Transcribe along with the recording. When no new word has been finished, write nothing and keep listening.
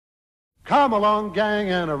Come along, gang,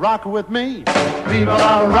 and rock with me. Vive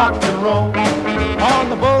la rock and roll. On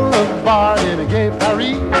the boulevard in a gay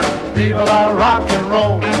Paris. Vive la rock and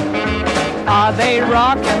roll. Are they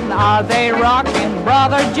rockin',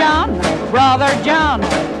 Brother John, Brother John?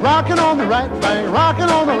 Rockin' on the right bank, rockin'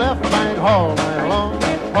 on the left bank, all night long,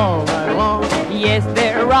 all night long. Yes,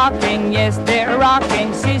 they're rocking,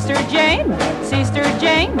 Sister Jane, Sister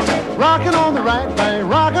Jane. Rockin' on the right bank,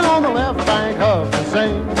 rockin' on the left bank of the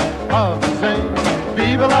Seine, of the Seine.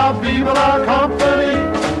 Vive la company.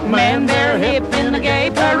 Man, they're hip in the gay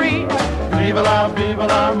Paris. Vive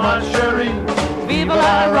la, ma chérie. Vive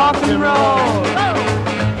la rock and roll.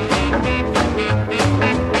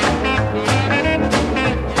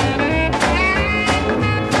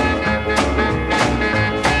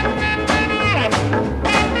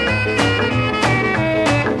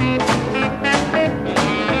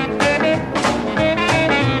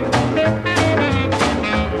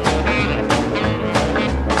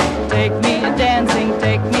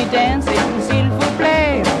 Take me dancing, s'il vous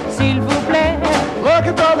plaît, s'il vous plaît. Look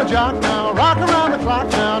at Brother Jock now, rock around the clock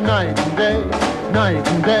now, night and day, night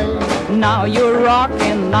and day. Now you're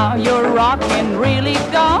rocking, really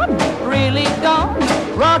gone, really gone.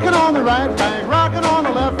 Rocking on the right bank, rocking on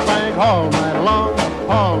the left bank, all night long,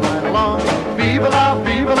 all night long. Vive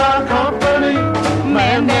la company.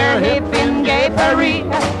 Man, they're hip in gay Paris.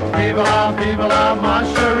 Vive la, ma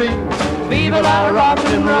chérie. Vive la rock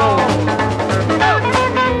and roll.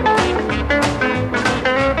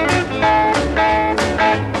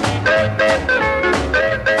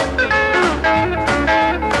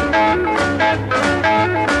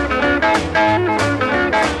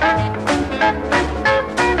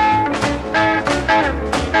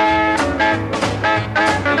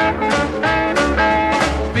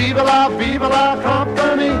 Vive la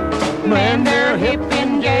company. Man, they're hip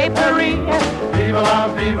in gay Paris. Vive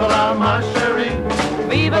la, ma chérie.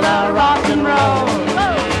 Vive la rock and roll.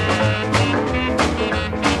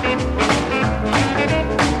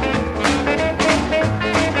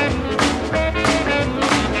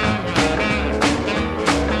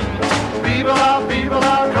 Vive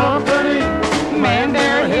la company. Man,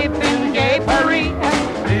 they're hip in gay Paris.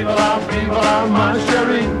 Vive la, ma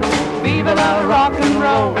chérie. Vive la rock and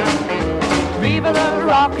roll. Vive la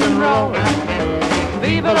rock and roll.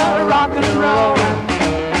 Vive la rock and roll.